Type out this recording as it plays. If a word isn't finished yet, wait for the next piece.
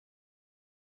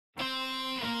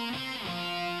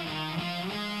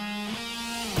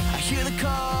the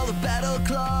call of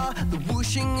BattleClaw. The Wu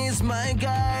Xing is my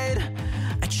guide.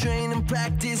 I train and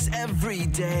practice every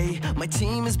day. My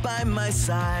team is by my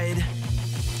side.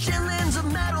 Jinlins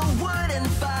of metal, wood, and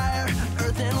fire,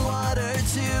 earth and water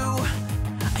too.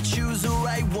 I choose the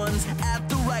right ones at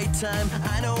the right time.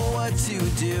 I know what to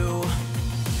do.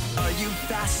 Are you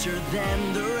faster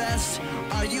than the rest?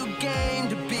 Are you game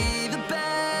to be the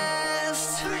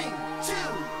best? 3, 2, 1.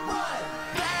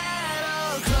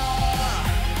 BattleClaw.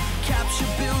 Capture,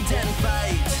 build, and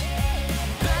fight.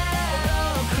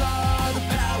 BattleClaw, the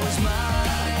power's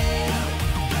mine.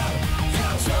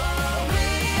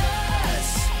 Victorious.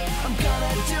 I'm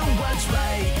gonna do what's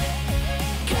right.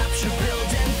 Capture,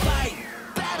 build, and fight.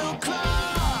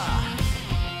 BattleClaw.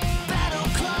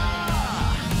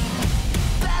 BattleClaw.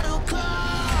 BattleClaw.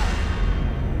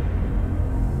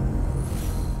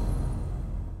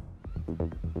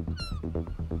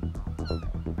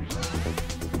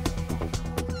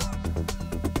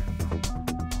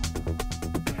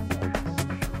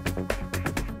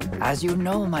 As you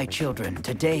know, my children,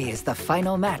 today is the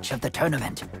final match of the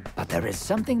tournament. But there is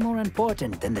something more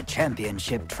important than the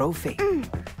championship trophy.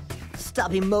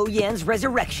 Stopping Mo Yan's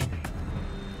resurrection.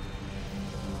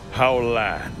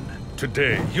 Howlan,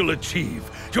 today you'll achieve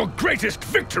your greatest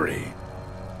victory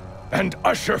and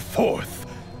usher forth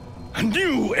a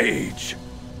new age.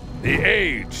 The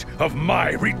age of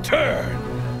my return.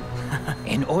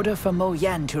 In order for Mo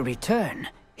Yan to return,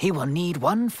 he will need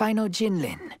one final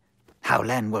Jinlin.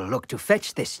 Howlan will look to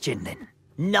fetch this Jinlin.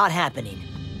 Not happening.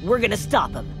 We're gonna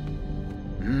stop him.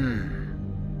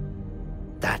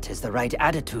 That is the right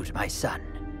attitude, my son.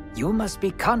 You must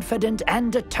be confident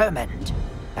and determined.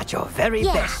 At your very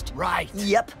best. Right.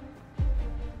 Yep.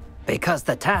 Because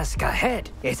the task ahead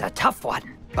is a tough one,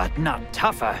 but not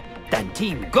tougher than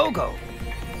Team GoGo.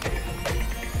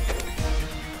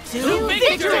 To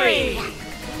victory!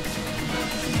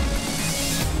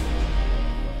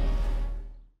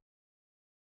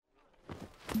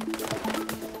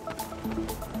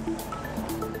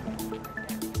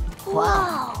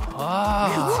 Wow.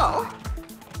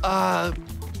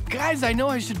 Guys, I know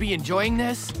I should be enjoying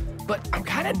this, but I'm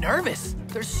kind of nervous.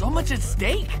 There's so much at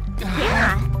stake.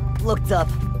 Looked up.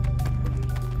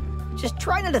 Just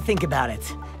try not to think about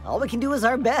it. All we can do is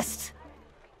our best.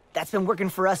 That's been working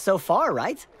for us so far,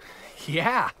 right?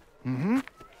 Yeah.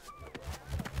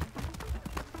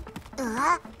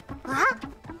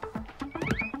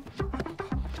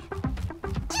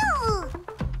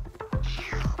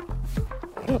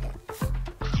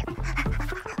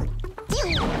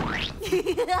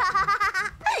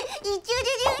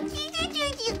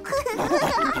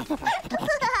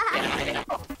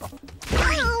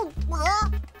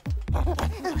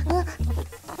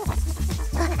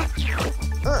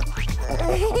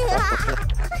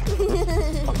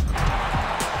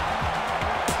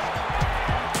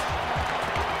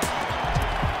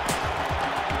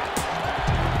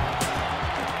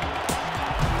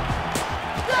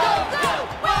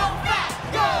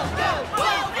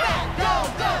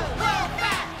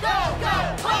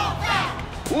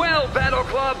 Well,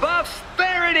 BattleClaw buffs,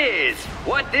 there it is!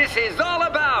 What this is all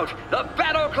about, the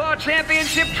BattleClaw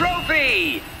Championship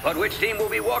Trophy! But which team will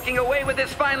be walking away with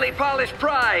this finely polished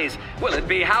prize? Will it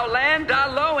be Howlan, Da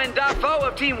Lo, and Da Fo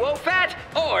of Team Wofat,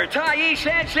 or Tyee,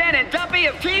 Shan Shan, and Dumpy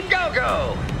of Team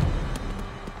GoGo?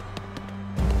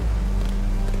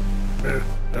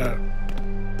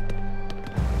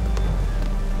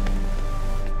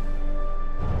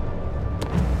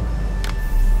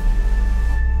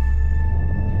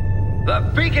 The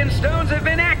beacon stones have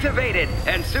been activated,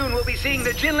 and soon we'll be seeing the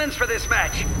Jinlins for this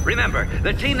match. Remember,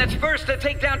 the team that's first to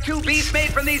take down 2 beasts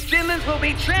made from these Jinlins will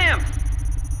be champ.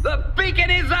 The beacon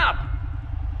is up!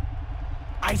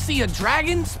 I see a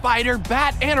dragon, spider,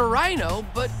 bat, and a rhino,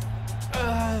 but,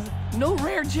 no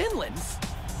rare Jinlins.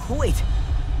 Wait.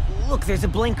 Look, there's a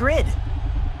blank grid.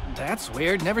 That's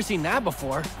weird. Never seen that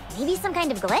before. Maybe some kind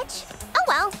of glitch? Oh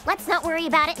well, let's not worry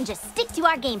about it and just stick to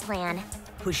our game plan.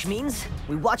 Which means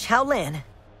we watch Howlan,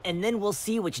 and then we'll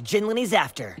see which Jinlin he's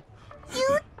after.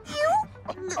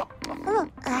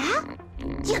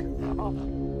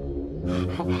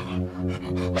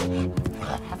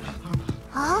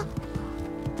 Huh?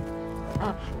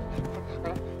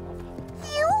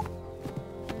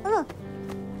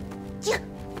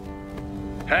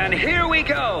 And here we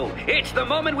go! It's the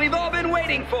moment we've all been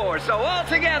waiting for, so all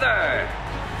together!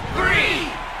 3,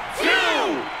 2,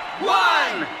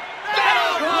 1,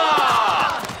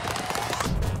 BattleClaw!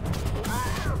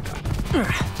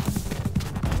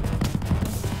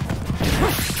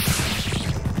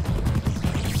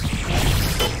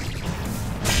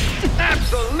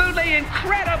 Absolutely absolutely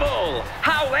incredible!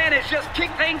 Hao Lan has just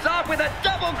kicked things off with a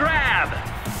double grab!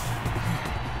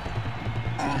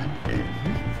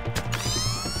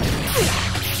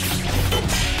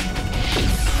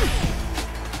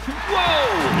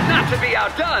 Whoa! Not to be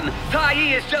outdone,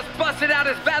 Tyee has just busted out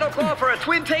his BattleClaw for a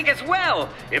twin take as well!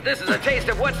 If this is a taste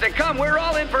of what's to come, we're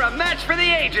all in for a match for the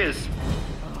ages!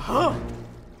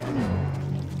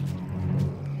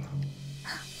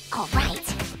 All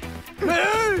right.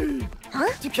 Hey! Huh?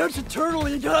 To catch a turtle,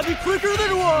 you gotta be quicker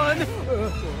than one!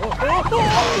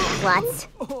 Klutz.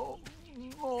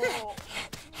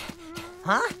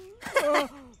 Huh?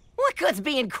 What good's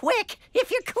being quick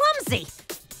if you're clumsy?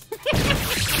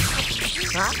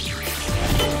 Huh?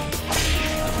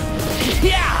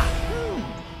 Yeah!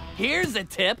 Here's a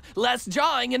tip, less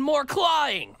jawing and more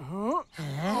clawing.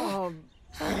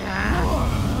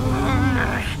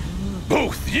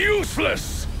 Both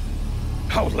useless!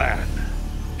 Hao Lan,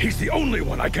 he's the only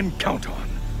one I can count on.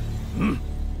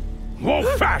 Wu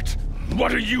Fat,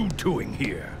 what are you doing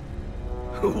here?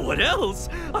 What else?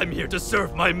 I'm here to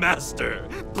serve my master.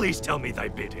 Please tell me thy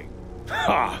bidding.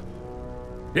 Ha!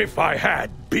 If I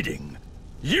had bidding,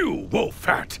 you, Wu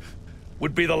Fat,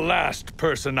 would be the last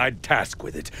person I'd task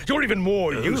with it. You're even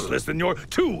more useless than your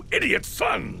two idiot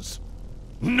sons.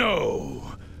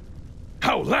 No.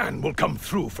 Hao Lan will come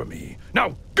through for me.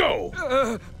 Now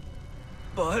go!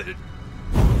 But...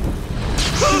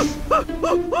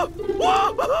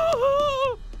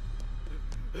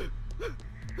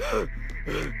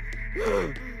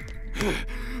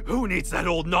 Who needs that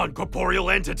old non-corporeal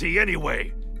entity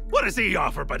anyway? What does he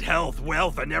offer but health,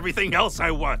 wealth, and everything else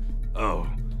I want? Oh,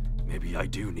 maybe I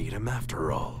do need him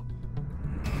after all.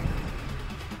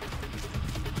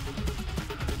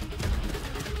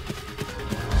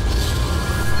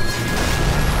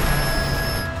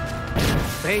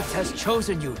 Fate has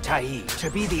chosen you, Tyee,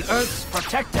 to be the Earth's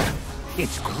protector,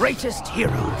 its greatest hero.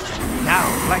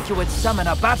 Now, like you would summon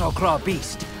a BattleClaw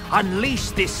beast, unleash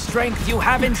this strength you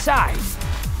have inside.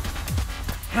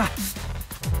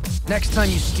 Next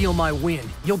time you steal my win,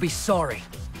 you'll be sorry.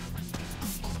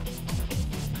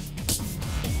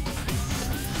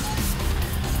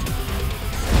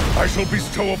 I shall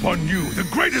bestow upon you the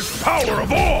greatest power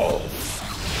of all!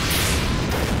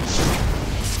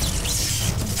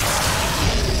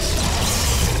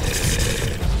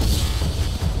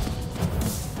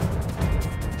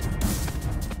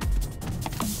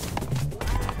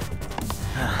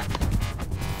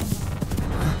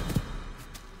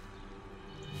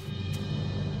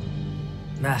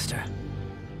 Master,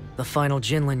 the final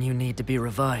Jinlin you need to be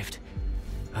revived.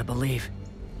 I believe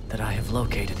that I have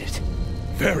located it.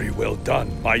 Very well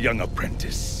done, my young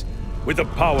apprentice. With the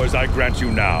powers I grant you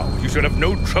now, you should have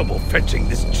no trouble fetching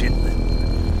this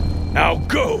Jinlin. Now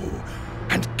go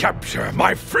and capture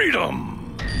my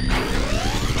freedom!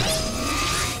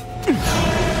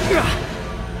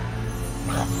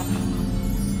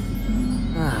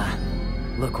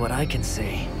 Look what I can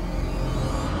see.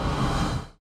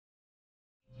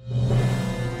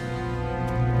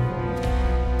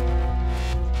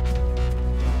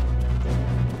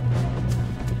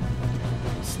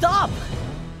 Stop!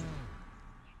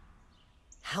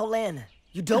 Hao Lan,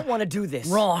 you don't want to do this.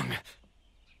 Wrong.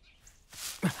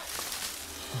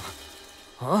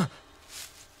 Huh?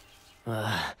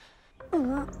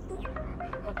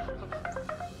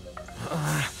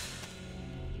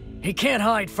 He can't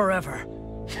hide forever.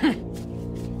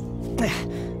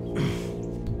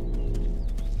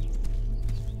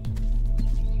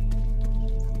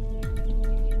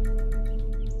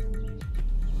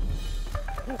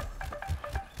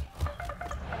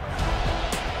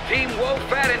 Team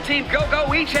Fat and Team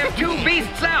GoGo each have 2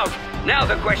 beasts out. Now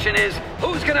the question is,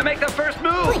 who's gonna make the first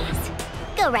move? Please,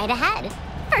 go right ahead.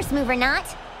 First move or not,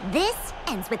 this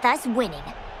ends with us winning.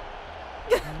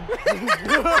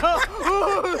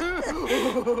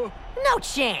 No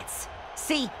chance.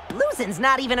 See, losing's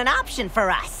not even an option for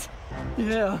us.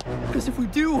 Yeah, because if we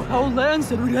do, Hao Lan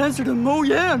said we'd answer to Mo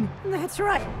Yan. That's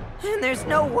right. And there's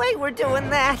no way we're doing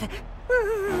that.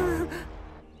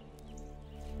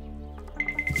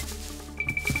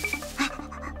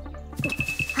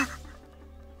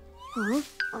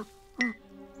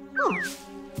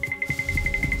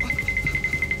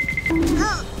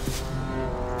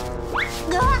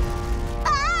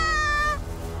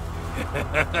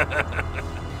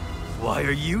 Why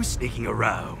are you sneaking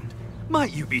around?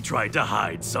 Might you be trying to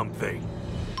hide something?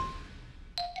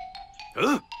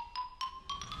 Huh?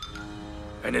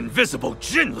 An invisible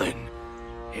Jinlin!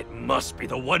 It must be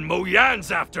the one Mo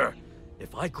Yan's after!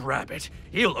 If I grab it,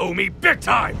 he'll owe me big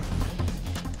time!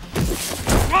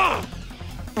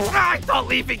 I thought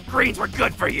leafy greens were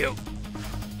good for you!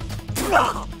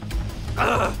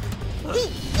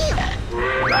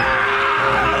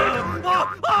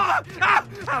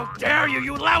 How dare you,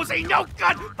 you lousy,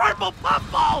 no-good purple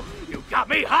puffball! You got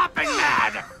me hopping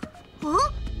mad! Huh?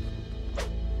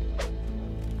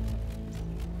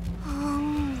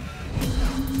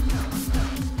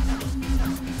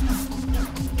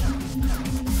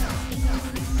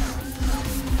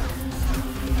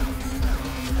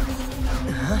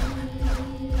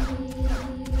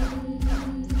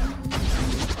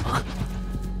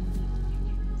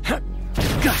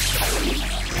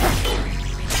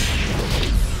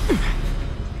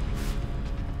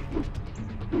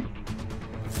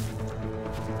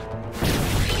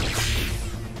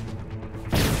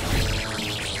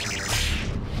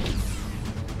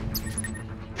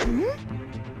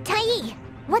 Tyee,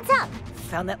 what's up?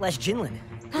 Found that last Jinlin.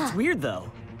 It's weird,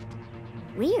 though.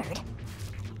 Weird.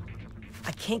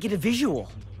 I can't get a visual.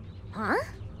 Huh?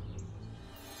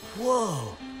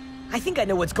 Whoa. I think I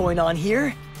know what's going on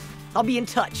here. I'll be in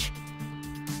touch.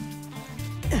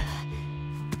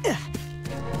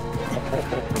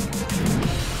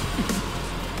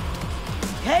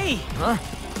 Hey! Huh?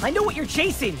 I know what you're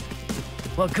chasing.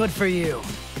 Well, good for you.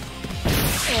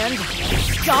 And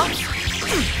stop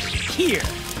here.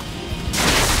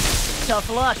 Tough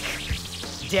luck.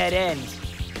 Dead end.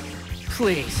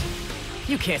 Please.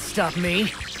 You can't stop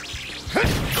me.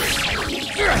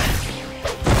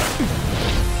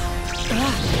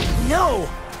 No!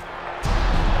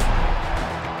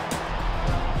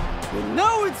 And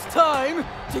now it's time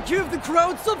to give the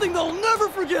crowd something they'll never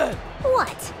forget!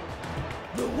 What?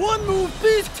 The one-move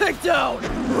beast takedown!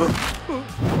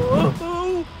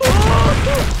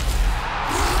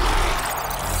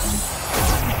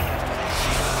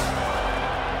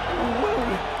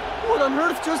 What on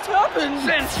earth just happened?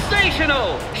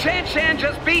 Sensational! Shan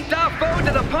just beat Darth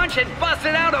Vader to the punch and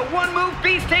busted out a one-move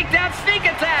beast takedown sneak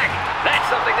attack! That's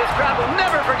something this crowd will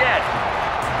never forget!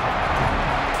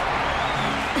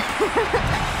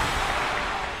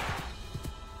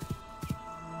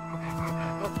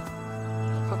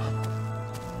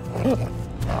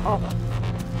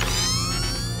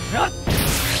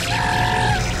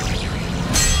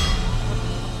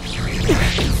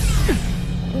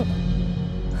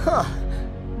 Huh.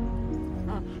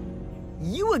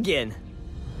 You again.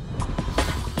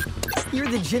 You're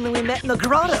the Jinlin we met in the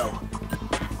grotto.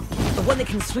 The one that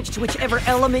can switch to whichever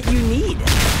element you need.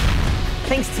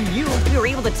 Thanks to you, we were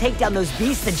able to take down those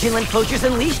beasts the Jinlin poachers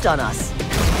unleashed on us.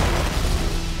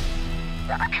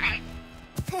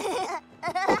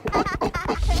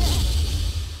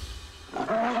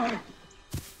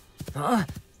 Huh?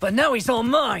 But now he's all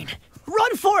mine!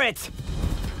 Run for it!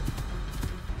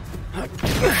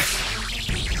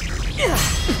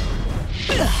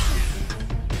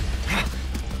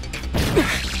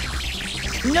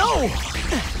 No!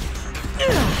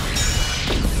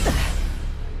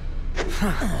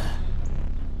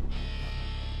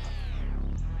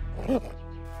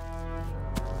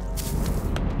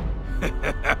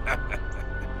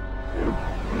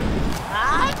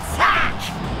 Attack!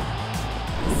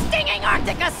 Stinging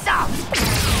Arctic Assault!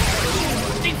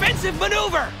 Defensive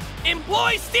maneuver!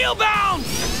 Employ Steelbound!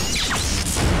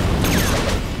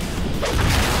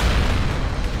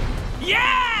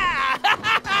 Yeah!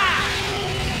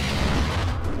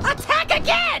 Attack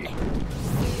again!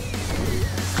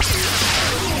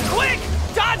 Quick!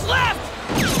 Dodge left!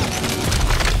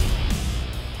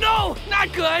 No,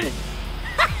 not good!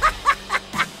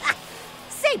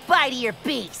 Say bye to your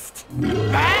beast!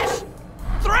 Bash?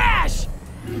 Thrash!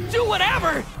 Do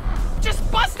whatever!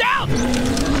 Just bust out!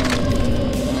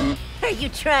 Are you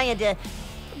trying to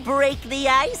break the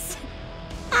ice?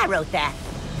 I wrote that.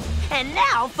 And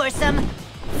now for some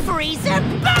freezer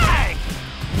bang!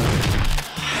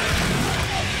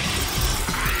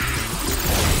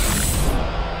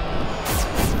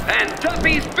 And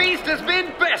Duffy's beast has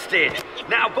been bested!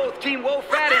 Now both Team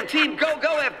Wolfrat and Team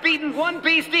GoGo have beaten one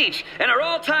beast each and are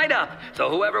all tied up. So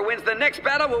whoever wins the next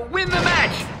battle will win the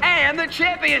match and the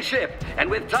championship. And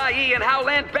with Tyee and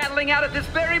Howland battling out at this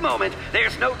very moment,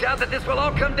 there's no doubt that this will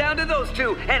all come down to those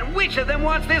two and which of them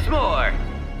wants this more.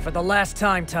 For the last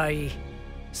time, Tyee.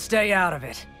 Stay out of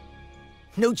it.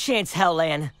 No chance,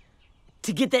 Howland.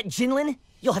 To get that Jinlin,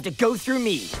 you'll have to go through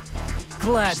me.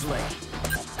 Gladly.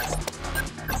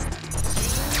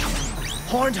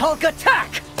 Horned Hulk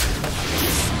attack!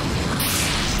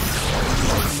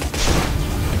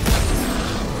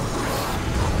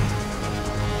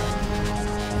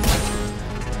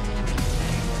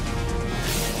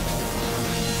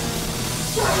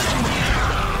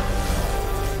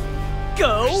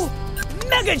 Go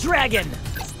Mega Dragon!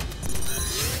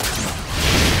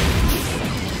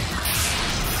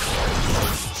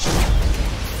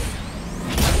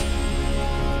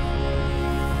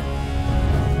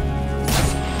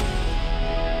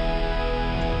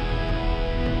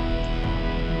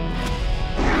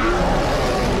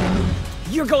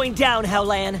 You're going down,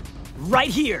 Howlan.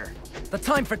 Right here. The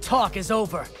time for talk is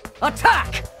over.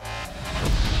 Attack!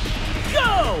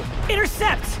 Go!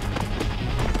 Intercept!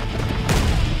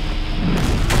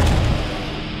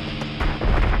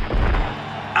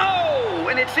 Oh,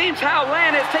 and it seems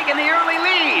Howlan has taken the early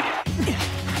lead.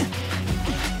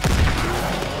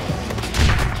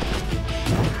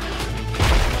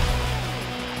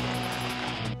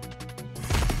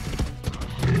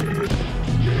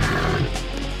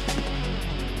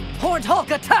 Horned Hulk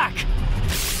attack!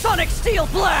 Sonic Steel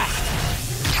Blast!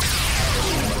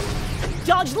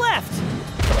 Dodge left!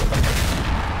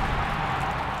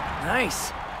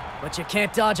 Nice, but you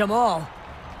can't dodge them all.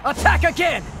 Attack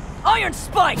again! Iron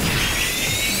Spike!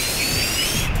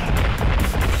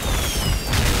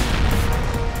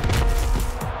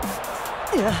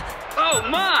 Oh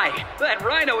my! That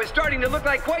Rhino is starting to look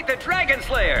like quite the Dragon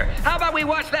Slayer. How about we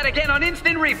watch that again on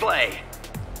instant replay?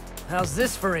 How's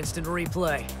this for instant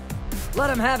replay? Let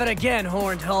him have it again,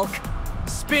 Horned Hulk.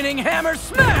 Spinning Hammer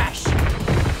Smash!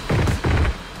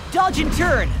 Dodge and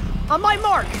turn! On my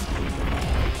mark!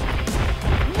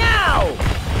 Now!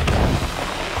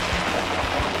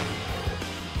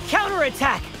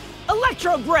 Counterattack!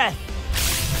 Electro Breath!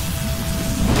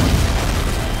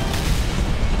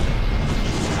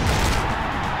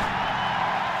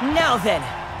 Now then,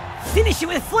 finish it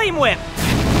with Flame Whip!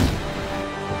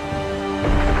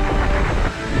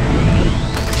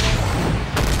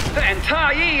 And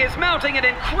Tyee is mounting an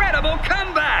incredible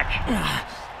comeback!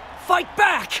 Fight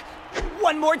back!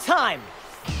 One more time!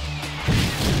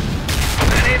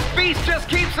 And his beast just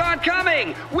keeps on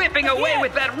coming, whipping away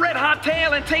with that red-hot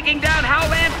tail and taking down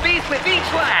Howlan's beast with each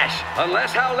slash.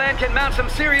 Unless Howlan can mount some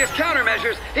serious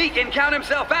countermeasures, he can count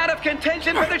himself out of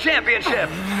contention for the championship.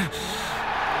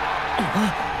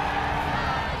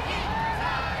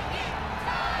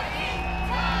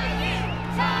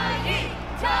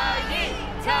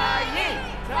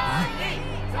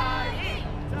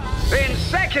 In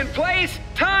second place,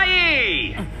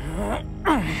 Tyee!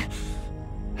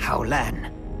 Howlan.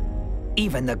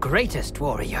 Even the greatest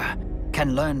warrior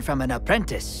can learn from an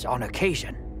apprentice on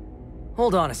occasion.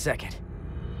 Hold on a second.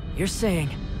 You're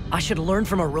saying I should learn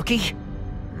from a rookie?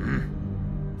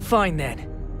 Fine then.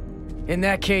 In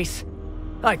that case,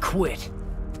 I quit.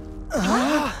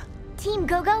 Team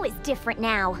GoGo is different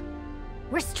now.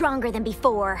 We're stronger than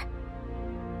before.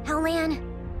 Howlan,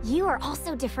 you are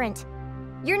also different.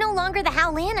 You're no longer the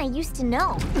Howlan I used to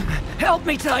know. Help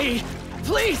me, Tyee!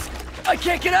 Please! I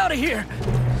can't get out of here!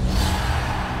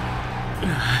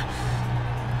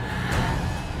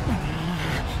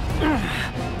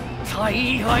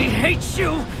 Tyee, I hate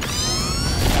you!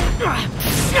 Tyee!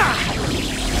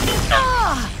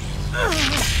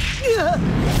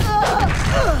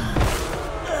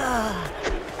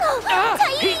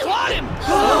 He caught him!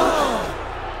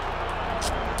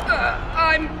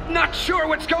 I'm not sure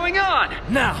what's going on.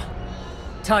 Now,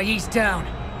 Tyee's down.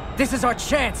 This is our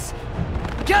chance.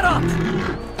 Get up!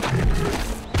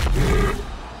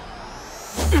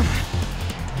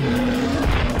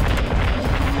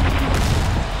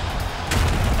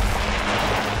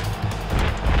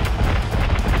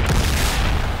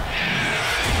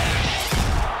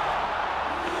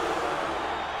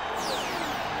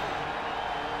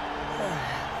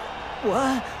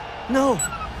 What? No.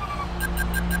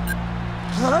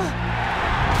 Huh?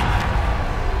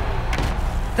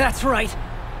 That's right.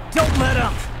 Don't let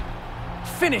up.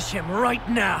 Finish him right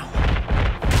now.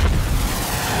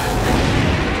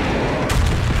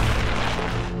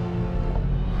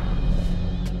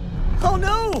 Oh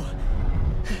no!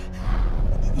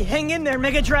 You hang in there,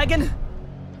 Mega Dragon.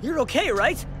 You're okay,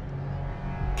 right?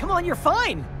 Come on, you're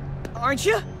fine, aren't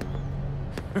you?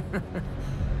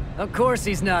 Of course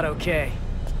he's not okay.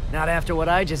 Not after what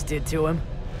I just did to him.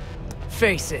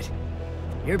 Face it,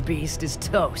 your beast is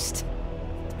toast.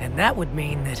 And that would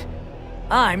mean that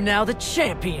I'm now the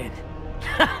champion.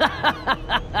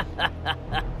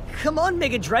 Come on,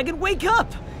 Mega Dragon, wake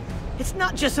up! It's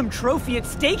not just some trophy at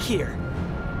stake here.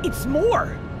 It's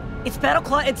more. It's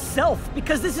BattleClaw itself,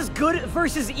 because this is good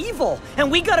versus evil,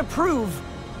 and we gotta prove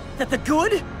that the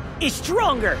good is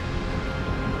stronger.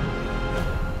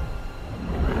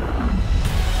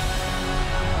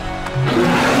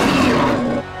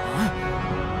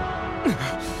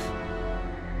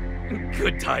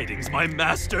 Good tidings, my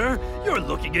master. You're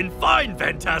looking in fine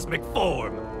phantasmic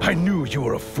form. I knew you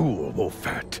were a fool,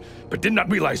 Wolfat, but did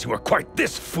not realize you were quite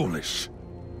this foolish.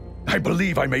 I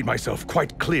believe I made myself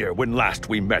quite clear when last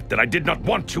we met that I did not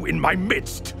want you in my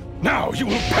midst. Now you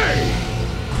will pay!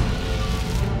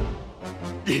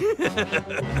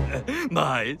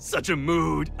 My, such a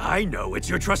mood. I know it's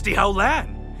your trusty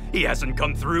Howlan. He hasn't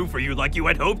come through for you like you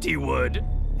had hoped he would.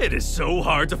 It is so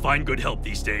hard to find good help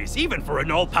these days, even for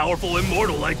an all-powerful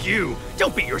immortal like you.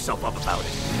 Don't beat yourself up about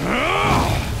it.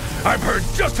 I've heard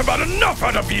just about enough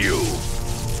out of you!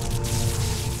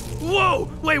 Whoa!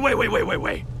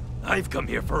 Wait. I've come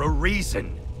here for a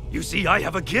reason. You see, I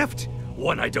have a gift.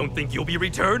 One I don't think you'll be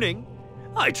returning.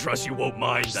 I trust you won't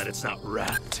mind that it's not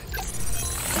wrapped.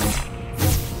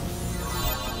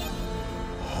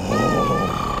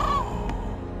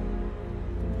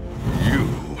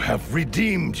 You have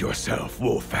redeemed yourself,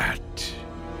 Wolfat.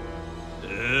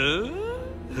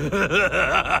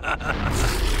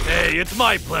 Hey, it's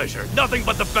my pleasure. Nothing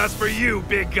but the best for you,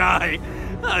 big guy.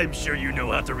 I'm sure you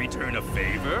know how to return a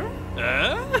favor.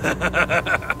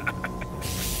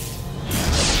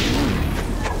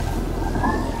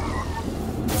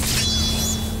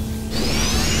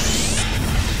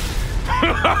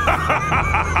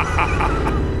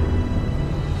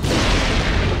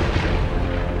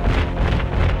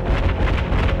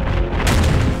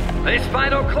 This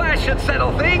final clash should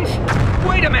settle things.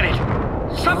 Wait a minute.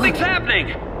 Something's happening.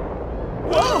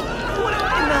 Whoa! What in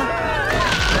the...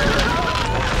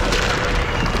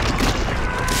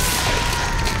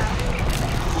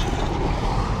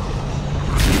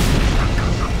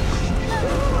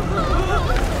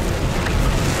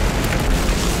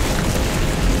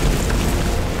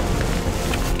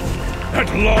 At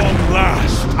long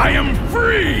last, I am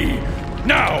free!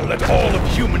 Now let all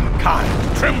of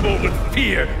humankind tremble with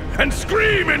fear and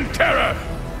scream in terror,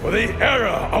 for the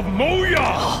era of Moya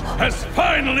has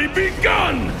finally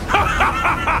begun!